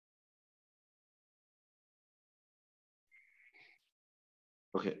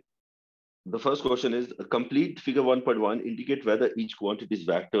Okay. The first question is complete figure 1.1, indicate whether each quantity is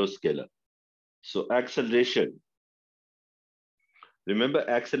vector or scalar. So acceleration. Remember,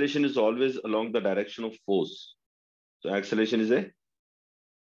 acceleration is always along the direction of force. So acceleration is a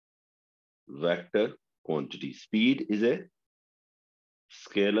vector quantity. Speed is a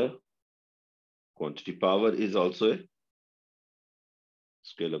scalar quantity. Power is also a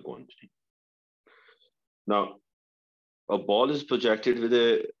scalar quantity. Now, a ball is projected with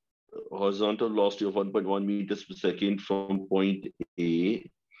a horizontal velocity of 1.1 meters per second from point A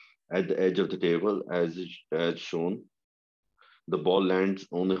at the edge of the table, as shown. The ball lands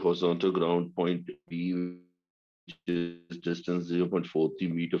on a horizontal ground point B, which is distance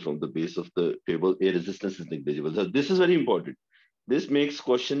 0.43 meter from the base of the table. A resistance is negligible. So this is very important. This makes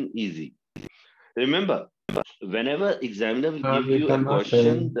question easy. Remember, whenever examiner will give you a We cannot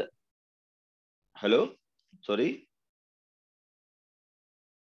question, say. hello, sorry,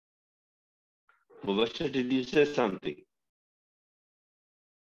 Mubashir, did you say something?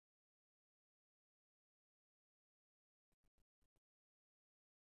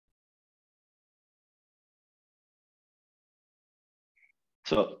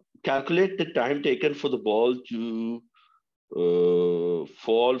 So calculate the time taken for the ball to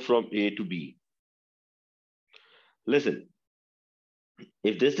fall from A to B. Listen,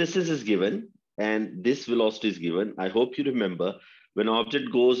 if this distance is given and this velocity is given, I hope you remember when an object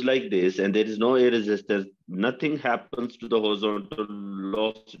goes like this and there is no air resistance, nothing happens to the horizontal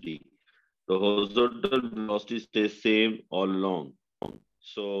velocity. The horizontal velocity stays same all along.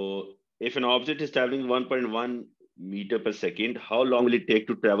 So if an object is traveling 1.1 meter per second, how long will it take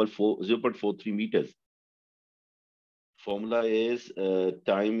to travel 0.43 meters? Formula is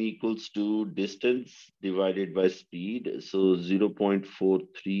time equals to distance divided by speed. So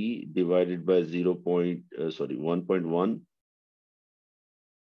 0.43 divided by 1.1.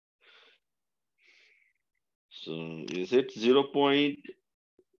 So is it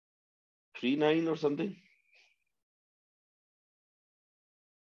 0.39 or something?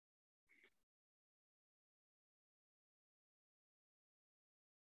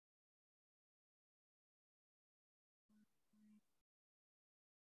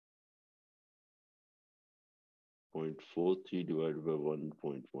 0.43 divided by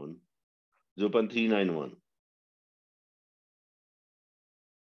 1.1. 0.391.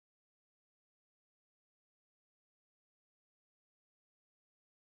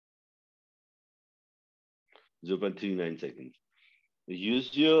 0.39 seconds. Use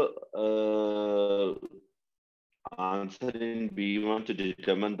your answer in B1 to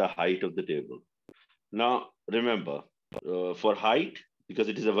determine the height of the table. Now, remember, for height, because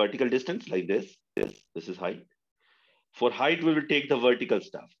it is a vertical distance like this is height. For height, we will take the vertical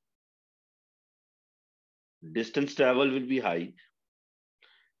stuff. Distance travel will be height.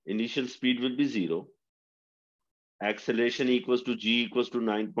 Initial speed will be 0. Acceleration equals to g equals to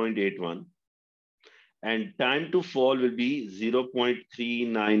 9.81. And time to fall will be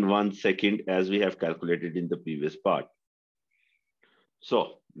 0.391 second as we have calculated in the previous part.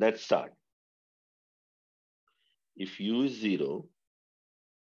 So let's start. If u is 0,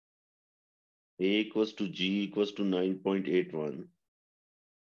 a equals to g equals to 9.81,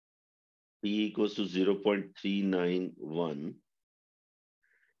 t equals to 0.391,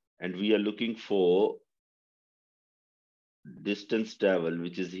 and we are looking for distance travel,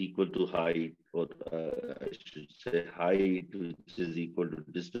 which is equal to height, or I should say height, which is equal to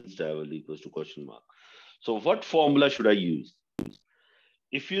distance travel equals to question mark. So what formula should I use?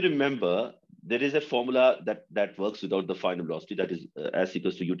 If you remember, there is a formula that works without the final velocity, that is S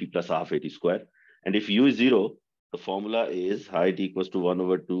equals to ut plus half at square. And if u is 0, the formula is height equals to 1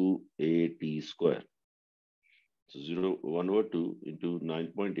 over 2 at square. So 1 over 2 into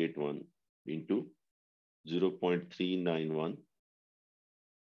 9.81 into 0.391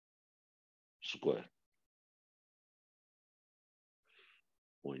 square.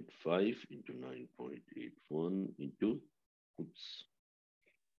 0.5 into 9.81 into, oops,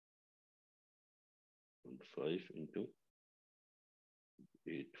 0.5 into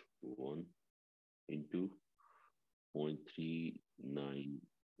 81 into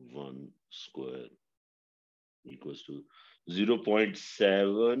 0.391 square equals to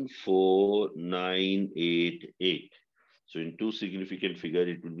 0.74988. So in two significant figure,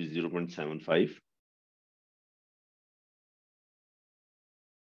 it would be 0.75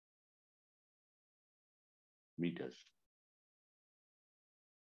 meters.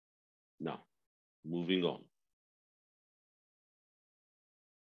 Now, moving on.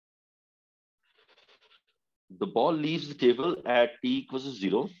 The ball leaves the table at t equals to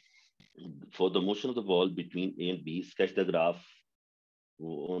 0. For the motion of the ball between A and B, sketch the graph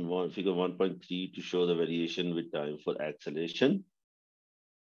on figure 1.3 to show the variation with time for acceleration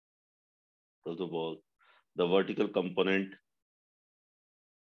of the ball. The vertical component,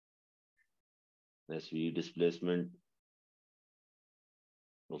 SV, displacement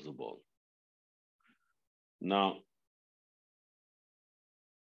of the ball. Now,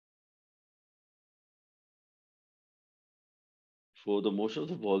 for the motion of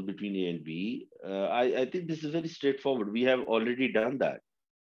the ball between A and B, I think this is very straightforward. We have already done that.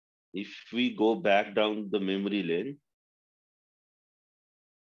 If we go back down the memory lane,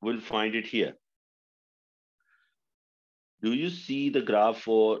 we'll find it here. Do you see the graph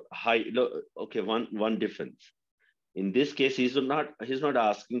for height? Okay, one difference. In this case, he's not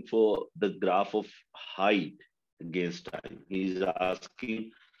asking for the graph of height against time. He's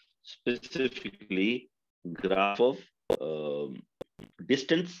asking specifically graph of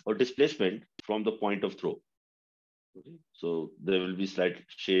distance or displacement from the point of throw. Okay. So there will be slight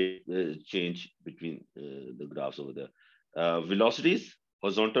shape change between the graphs over there. Velocities,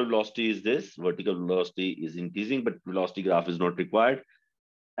 horizontal velocity is this, vertical velocity is increasing, but velocity graph is not required.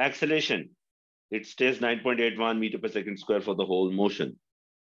 Acceleration, it stays 9.81 meter per second square for the whole motion.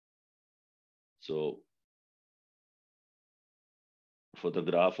 So for the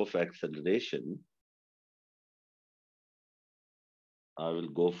graph of acceleration, I will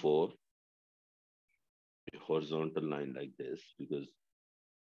go for a horizontal line like this because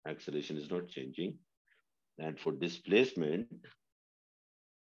acceleration is not changing. And for displacement,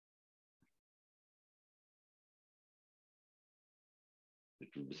 it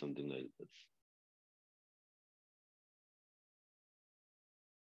will be something like this.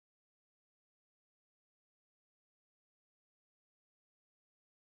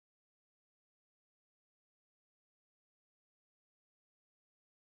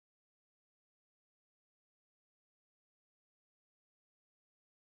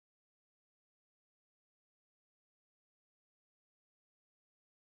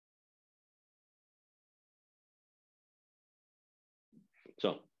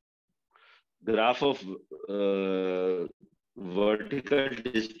 So graph of vertical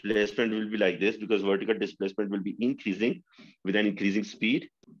displacement will be like this because vertical displacement will be increasing with an increasing speed.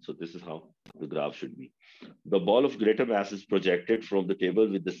 So this is how the graph should be. The ball of greater mass is projected from the table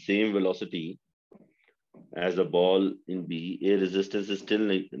with the same velocity as the ball in B. A resistance is still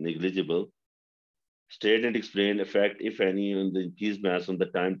negligible. State and explain effect, if any, on the increased mass on the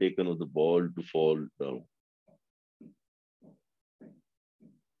time taken of the ball to fall down.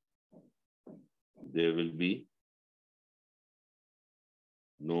 There will be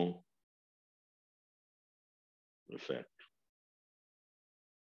no effect.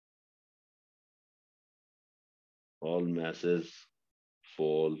 All masses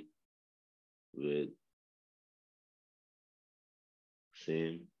fall with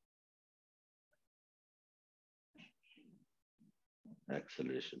same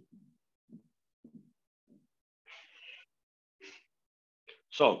acceleration.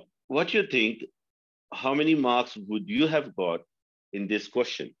 So what do you think? How many marks would you have got in this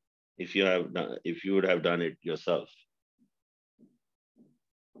question if you would have done it yourself?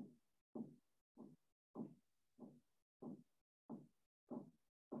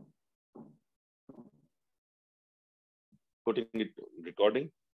 Putting it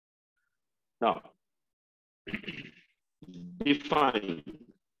recording. Now, define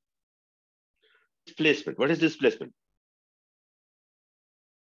displacement. What is displacement?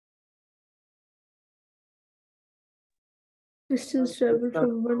 Distance traveled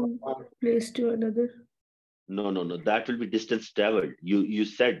from one place to another. No. That will be distance traveled. You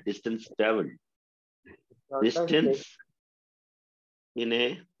said distance traveled. Distance in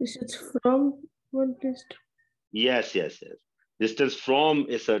a Distance from one place to. Yes. Distance from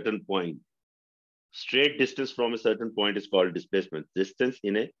a certain point. Straight distance from a certain point is called displacement. Distance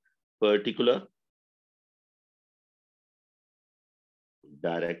in a particular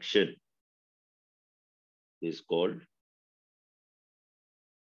direction is called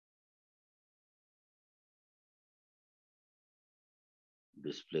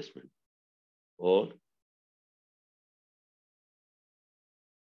displacement, or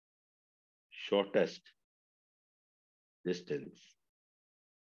shortest distance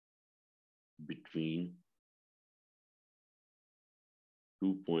between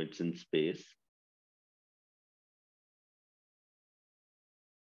two points in space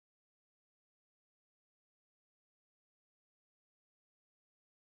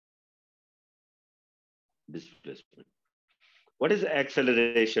displacement. What is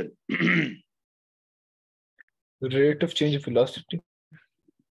acceleration? Rate of change of velocity.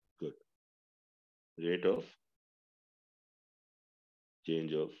 Good. Rate of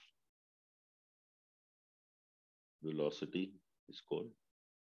change of velocity is called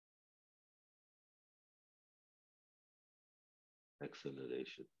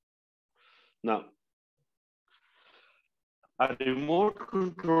acceleration. Now, a remote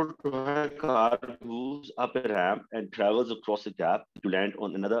control car moves up a ramp and travels across a gap to land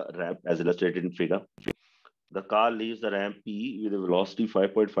on another ramp as illustrated in figure. The car leaves the ramp P with a velocity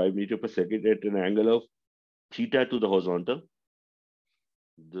 5.5 meter per second at an angle of theta to the horizontal.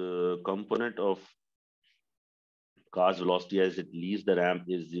 The component of car's velocity as it leaves the ramp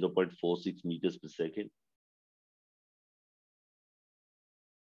is 0.46 meters per second.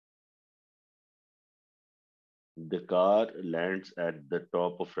 The car lands at the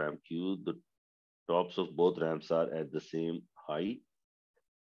top of ramp Q. The tops of both ramps are at the same height.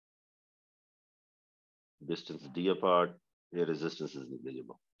 Distance d apart. Your resistance is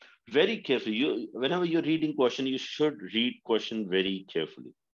negligible. Very carefully. Whenever you're reading question, you should read question very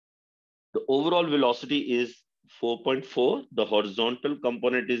carefully. The overall velocity is 4.4. The horizontal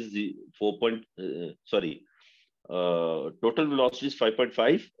component is 4. Total velocity is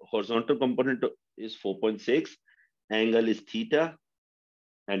 5.5. Horizontal component is 4.6. Angle is theta.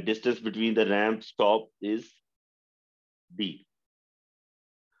 And distance between the ramp stop is d.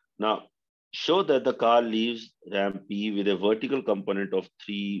 Now, show that the car leaves ramp P with a vertical component of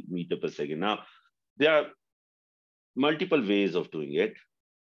 3 meter per second. Now, there are multiple ways of doing it.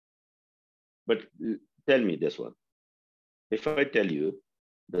 But tell me this one. If I tell you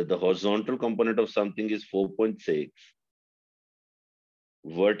that the horizontal component of something is 4.6,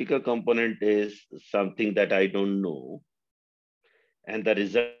 vertical component is something that I don't know, and the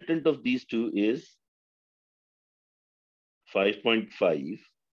resultant of these two is 5.5,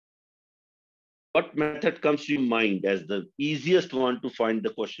 what method comes to your mind as the easiest one to find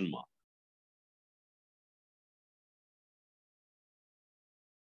the question mark?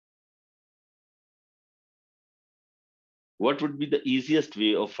 What would be the easiest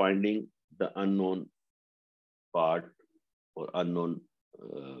way of finding the unknown part or unknown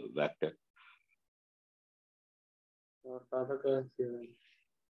vector?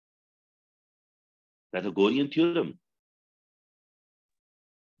 Pythagorean theorem.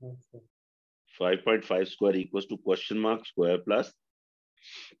 5.5 square equals to question mark square plus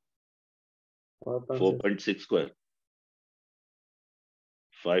 4.6 square.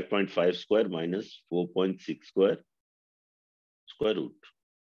 5.5 square minus 4.6 square root.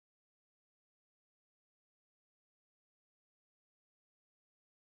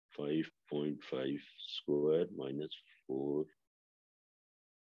 5.5 square minus 4.6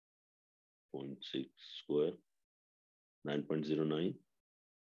 square, 9.09.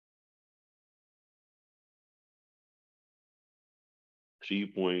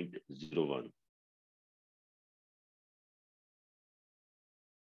 3.01.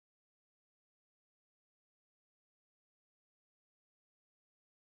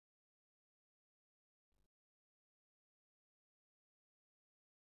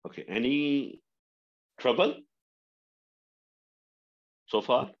 Okay, any trouble so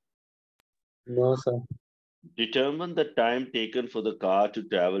far? No, sir. Determine the time taken for the car to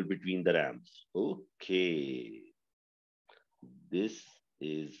travel between the ramps. Okay. This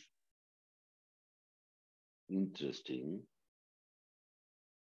is interesting.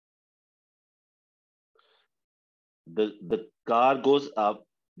 The car goes up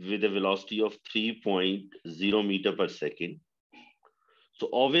with a velocity of 3.0 meter per second. So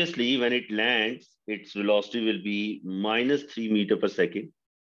obviously, when it lands, its velocity will be minus 3 meter per second.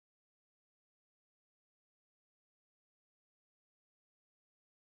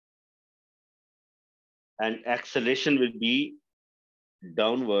 And acceleration will be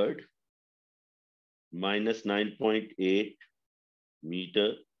downward minus 9.8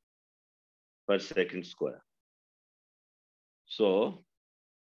 meter per second square. So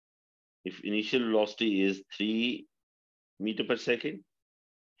if initial velocity is 3 meter per second,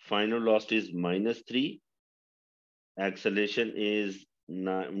 final velocity is minus 3, acceleration is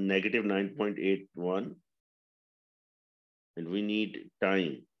negative 9.81, and we need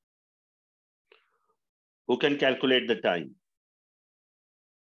time. Who can calculate the time?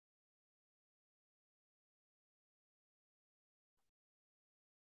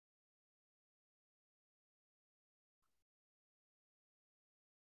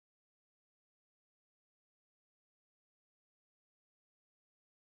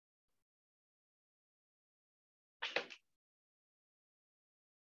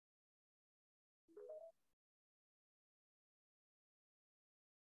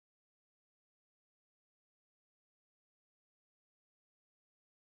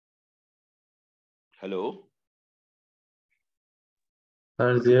 Hello?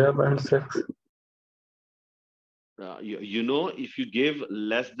 Sir, 0.6. You know, if you give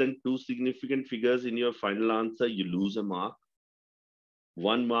less than two significant figures in your final answer, you lose a mark.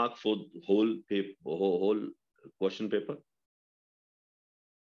 1 mark for whole paper, whole question paper.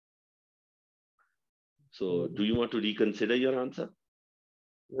 So, do you want to reconsider your answer?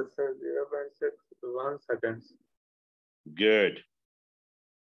 Yes, sir, 0.6, 1 second. Good.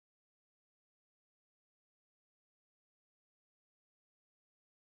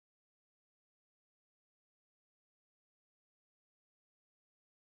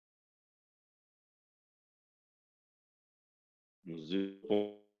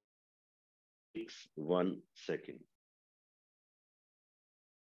 Zero 1 second.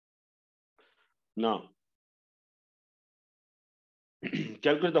 Now,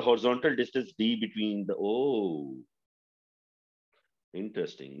 calculate the horizontal distance D between the, oh,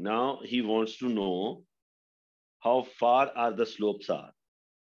 interesting. Now he wants to know how far are the slopes are.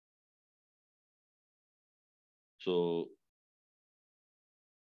 So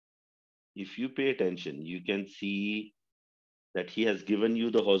if you pay attention, you can see that he has given you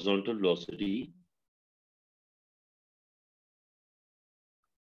the horizontal velocity.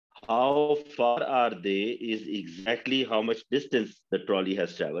 How far are they is exactly how much distance the trolley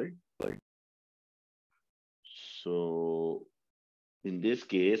has traveled. So in this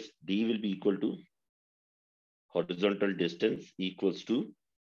case, D will be equal to horizontal distance equals to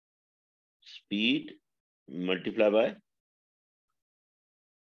speed multiplied by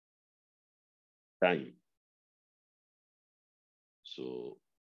time. So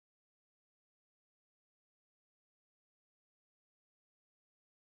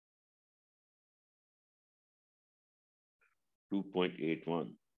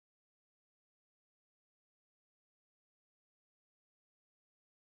 $2.81.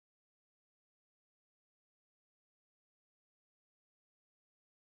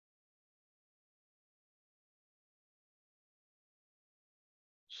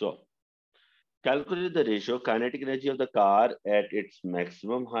 So calculate the ratio kinetic energy of the car at its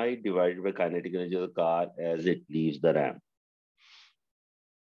maximum height divided by kinetic energy of the car as it leaves the ramp.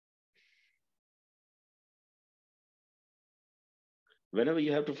 Whenever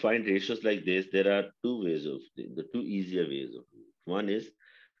you have to find ratios like this, there are two ways of the two easier ways of it. One is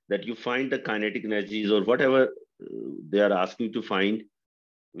that you find the kinetic energies or whatever they are asking to find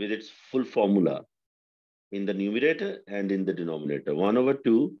with its full formula in the numerator and in the denominator. 1 over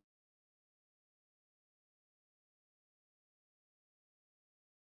 2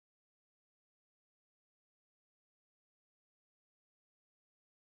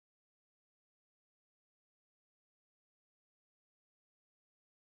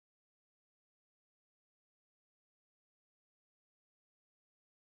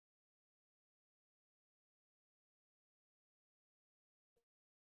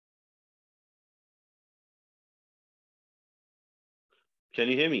 Can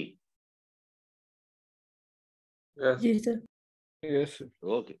you hear me? Yes. Yes, sir. Yes, sir.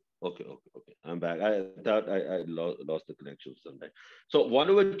 Okay. I'm back. I thought I lost the connection sometime. So 1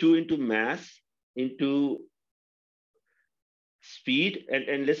 over 2 into mass into speed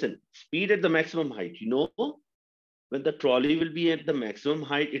and listen, speed at the maximum height. You know, when the trolley will be at the maximum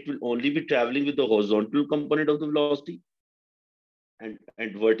height, it will only be traveling with the horizontal component of the velocity. And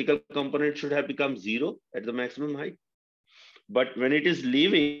vertical component should have become zero at the maximum height. But when it is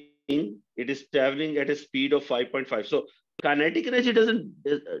leaving, it is traveling at a speed of 5.5. So kinetic energy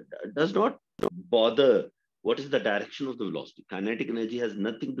does not bother what is the direction of the velocity. Kinetic energy has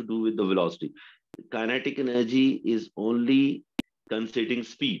nothing to do with the velocity. Kinetic energy is only considering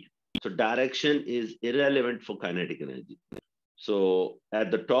speed. So direction is irrelevant for kinetic energy. So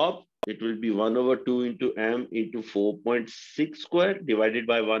at the top, it will be 1 over 2 into m into 4.6 square divided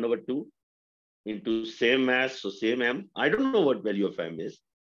by 1 over 2 into same mass, so same m. I don't know what value of m is,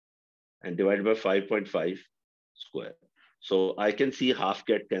 and divided by 5.5 square. So I can see half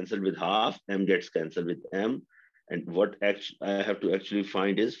get cancelled with half, m gets cancelled with m. And what I have to actually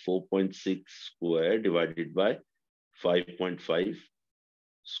find is 4.6 square divided by 5.5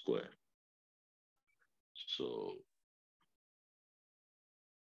 square. So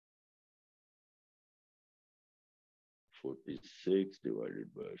 46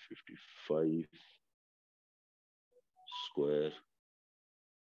 divided by 55 square,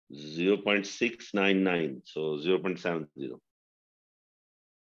 0.699, so 0.70.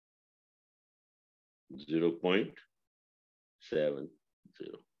 0.70.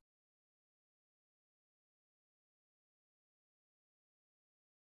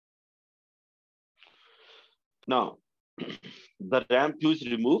 Now, the ramp 2 is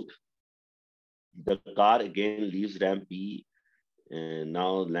removed. The car again leaves ramp B and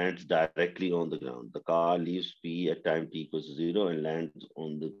now lands directly on the ground. The car leaves P at time t equals to 0 and lands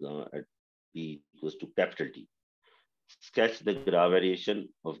on the ground at P equals to capital T. Sketch the graph variation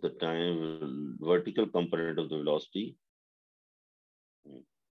of the time vertical component of the velocity.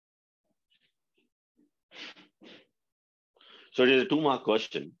 So it is a 2 mark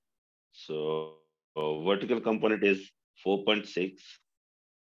question. So vertical component is 4.6.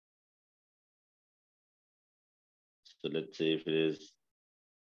 So let's say if it is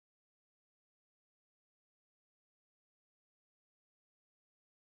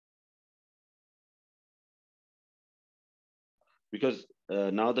because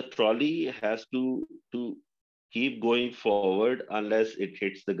now the trolley has to keep going forward unless it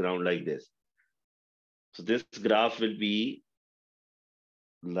hits the ground like this. So this graph will be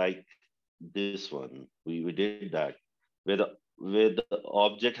like this one. We did that where the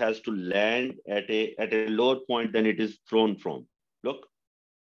object has to land at a lower point than it is thrown from. Look,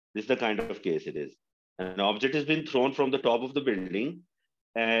 this is the kind of case it is. An object has been thrown from the top of the building,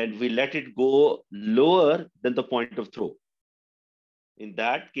 and we let it go lower than the point of throw. In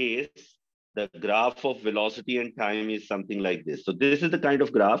that case, the graph of velocity and time is something like this. So this is the kind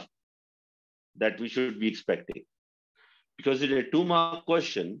of graph that we should be expecting. Because it's a 2 mark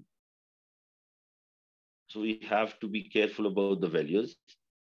question, so we have to be careful about the values.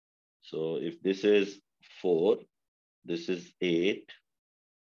 So if this is 4, this is 8.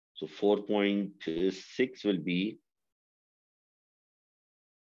 So 4.6 will be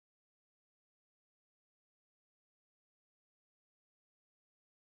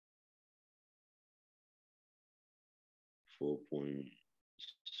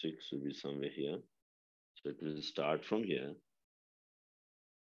 4.6 will be somewhere here. So it will start from here.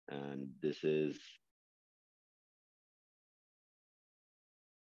 And this is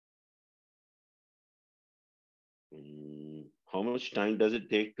how much time does it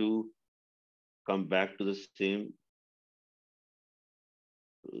take to come back to the same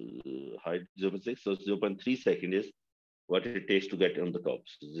height 0.6? So 0.3 second is what it takes to get on the top.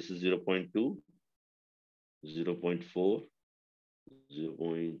 So this is 0.2, 0.4,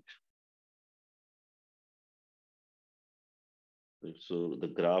 0. So the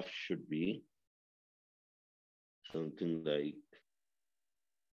graph should be something like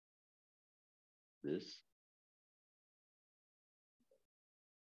this.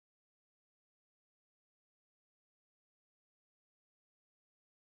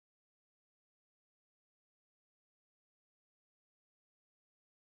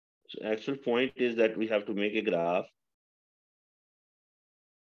 So actual point is that we have to make a graph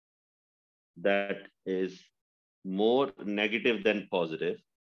that is more negative than positive.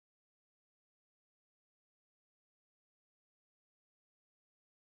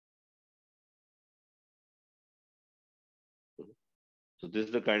 So this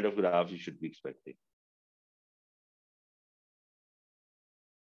is the kind of graph you should be expecting.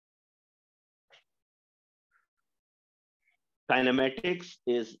 Kinematics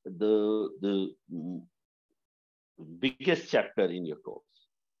is the biggest chapter in your course.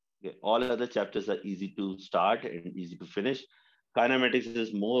 Okay. All other chapters are easy to start and easy to finish. Kinematics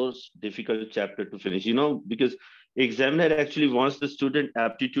is most difficult chapter to finish, because examiner actually wants the student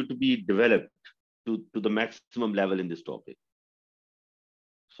aptitude to be developed to the maximum level in this topic.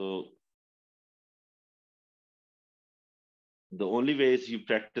 So the only way is you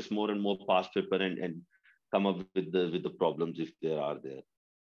practice more and more past paper and come up with the problems if there are there.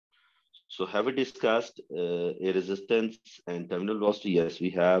 So have we discussed a resistance and terminal velocity? Yes, we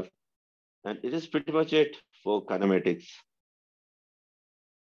have. And it is pretty much it for kinematics.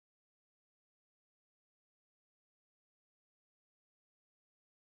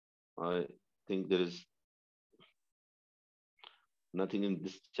 I think there is nothing in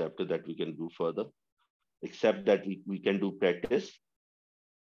this chapter that we can do further, except that we can do practice.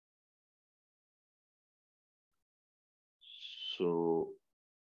 So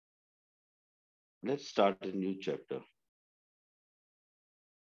let's start a new chapter.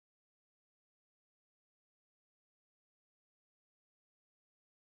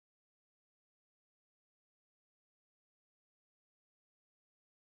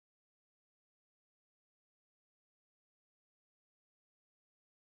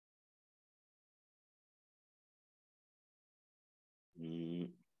 Mm,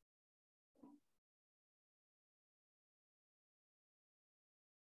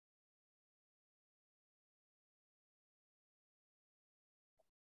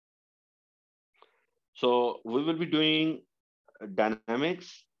 So we will be doing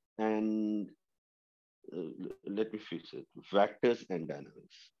dynamics and let me fix it, vectors and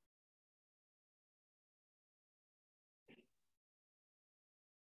dynamics.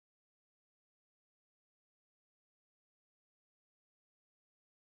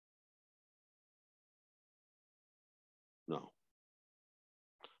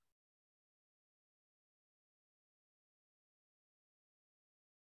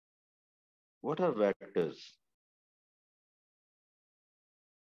 What are vectors?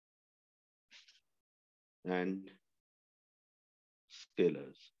 And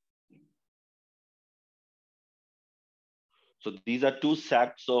scalars. So these are two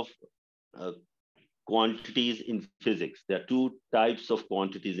sets of uh, quantities in physics. There are two types of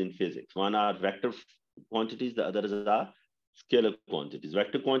quantities in physics. One are vector quantities, the others are scalar quantities.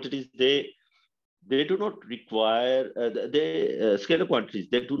 Vector quantities, they do not require scalar quantities.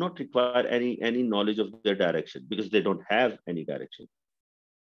 They do not require any knowledge of their direction because they don't have any direction.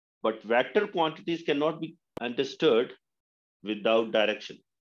 But vector quantities cannot be understood without direction.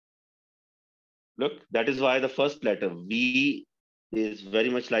 Look, that is why the first letter V is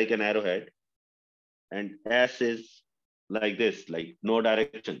very much like an arrowhead, and S is like this, like no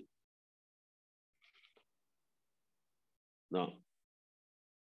direction. Now,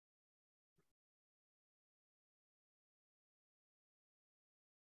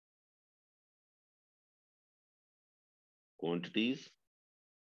 quantities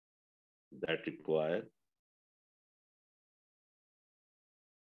that require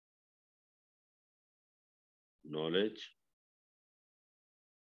knowledge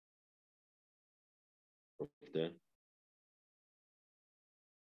of the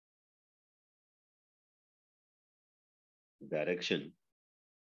direction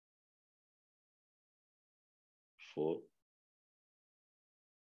for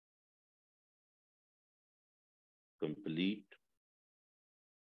complete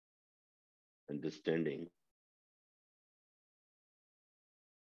understanding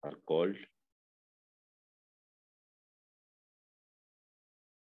are called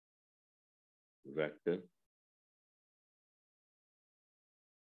vector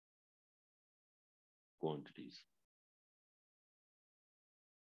quantities.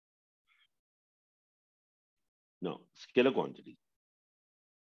 Now, scalar quantities.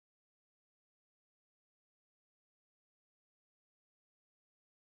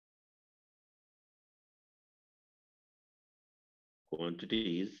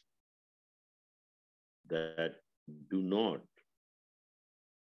 Quantities that do not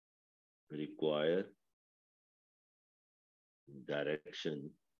require direction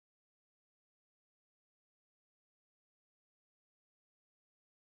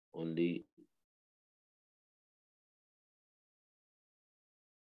only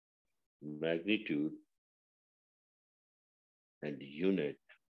magnitude and unit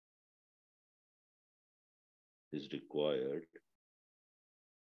is required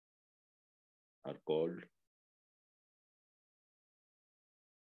are called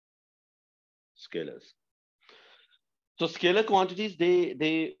scalars. So scalar quantities,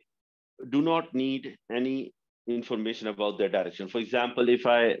 they do not need any information about their direction. For example, if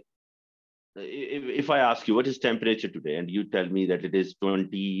I ask you what is temperature today, and you tell me that it is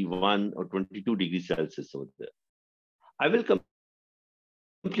 21 or 22 degrees Celsius over there, I will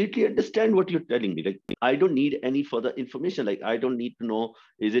completely understand what you're telling me. Like, I don't need any further information. Like, I don't need to know,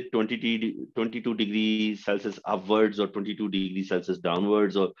 is it 22 degrees Celsius upwards or 22 degrees Celsius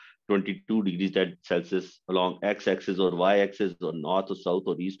downwards or 22 degrees Celsius along x-axis or y-axis or north or south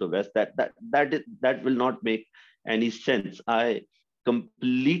or east or west. That will not make any sense. I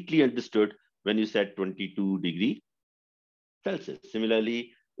completely understood when you said 22 degree Celsius.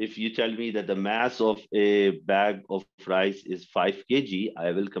 Similarly, if you tell me that the mass of a bag of rice is 5 kg,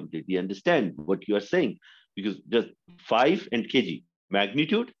 I will completely understand what you are saying, because just 5 and kg,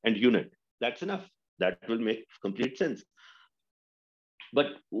 magnitude and unit, that's enough. That will make complete sense.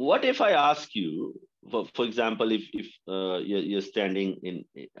 But what if I ask you, for example, if you're standing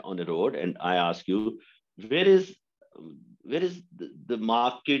on a road and I ask you, where is the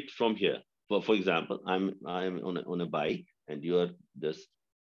market from here? For example, I'm on a bike and you are just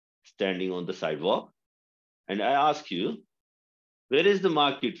standing on the sidewalk, and I ask you, where is the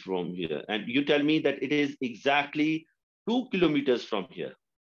market from here? And you tell me that it is exactly 2 kilometers from here.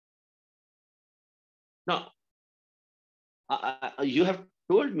 Now, you have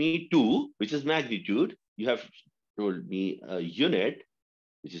told me two, which is magnitude. You have told me a unit,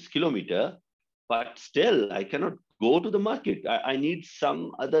 which is kilometer, but still I cannot go to the market. I need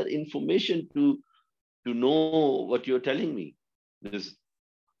some other information to know what you're telling me. This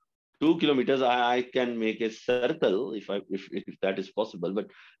 2 kilometers, I can make a circle if that is possible,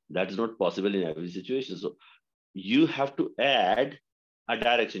 but that is not possible in every situation. So you have to add a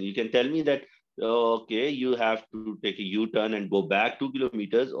direction. You can tell me that, okay, you have to take a U-turn and go back 2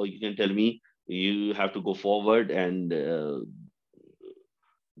 kilometers, or you can tell me you have to go forward and there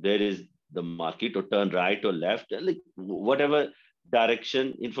is the market, or turn right or left, like whatever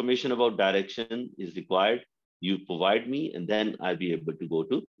direction, information about direction is required, you provide me, and then I'll be able to go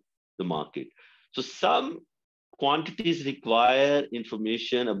to the market. So some quantities require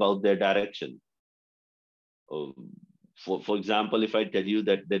information about their direction. For example, if I tell you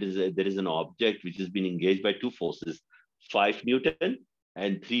that there is an object which has been engaged by two forces, 5 Newton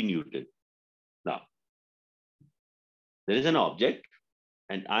and 3 Newton. Now, there is an object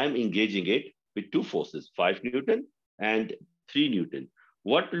and I'm engaging it with two forces, 5 Newton and 3 Newton.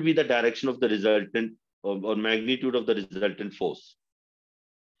 What will be the direction of the resultant or magnitude of the resultant force?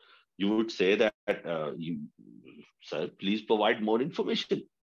 You would say that, sir, please provide more information,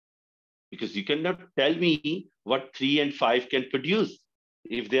 because you cannot tell me what 3 and 5 can produce.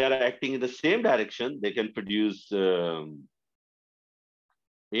 If they are acting in the same direction, they can produce 8.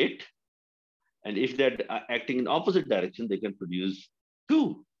 And if they're acting in opposite direction, they can produce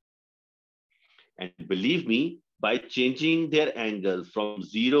 2. And believe me, by changing their angle from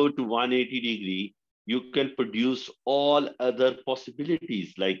 0 to 180 degree, you can produce all other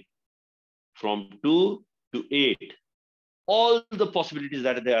possibilities, like from 2 to 8. All the possibilities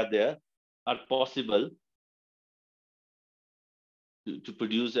that are there are possible to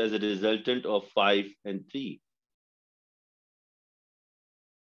produce as a resultant of 5 and 3.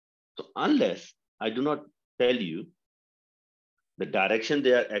 So unless I do not tell you the direction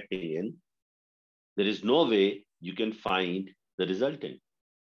they are acting in, there is no way you can find the resultant.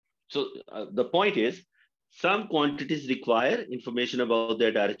 So the point is, some quantities require information about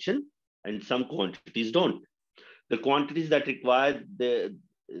their direction and some quantities don't. The quantities that require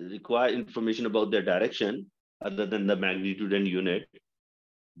information about their direction, other than the magnitude and unit,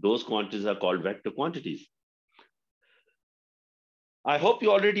 those quantities are called vector quantities. I hope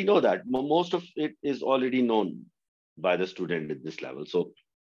you already know that. Most of it is already known by the student at this level. So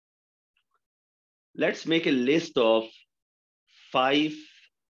let's make a list of 5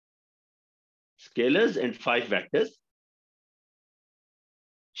 scalars and 5 vectors.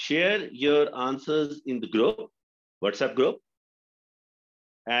 Share your answers in the group, WhatsApp group.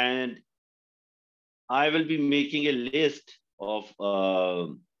 And I will be making a list of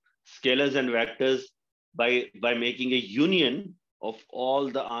scalars and vectors by making a union of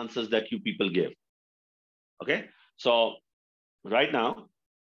all the answers that you people give. Okay, so right now,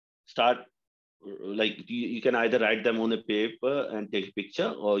 start, like you can either write them on a paper and take a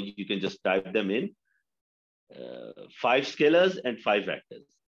picture, or you can just type them in. 5 scalars and 5 vectors.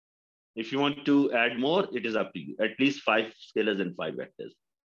 If you want to add more, it is up to you. At least 5 scalars and 5 vectors.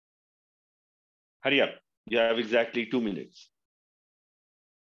 Hurry up. You have exactly 2 minutes.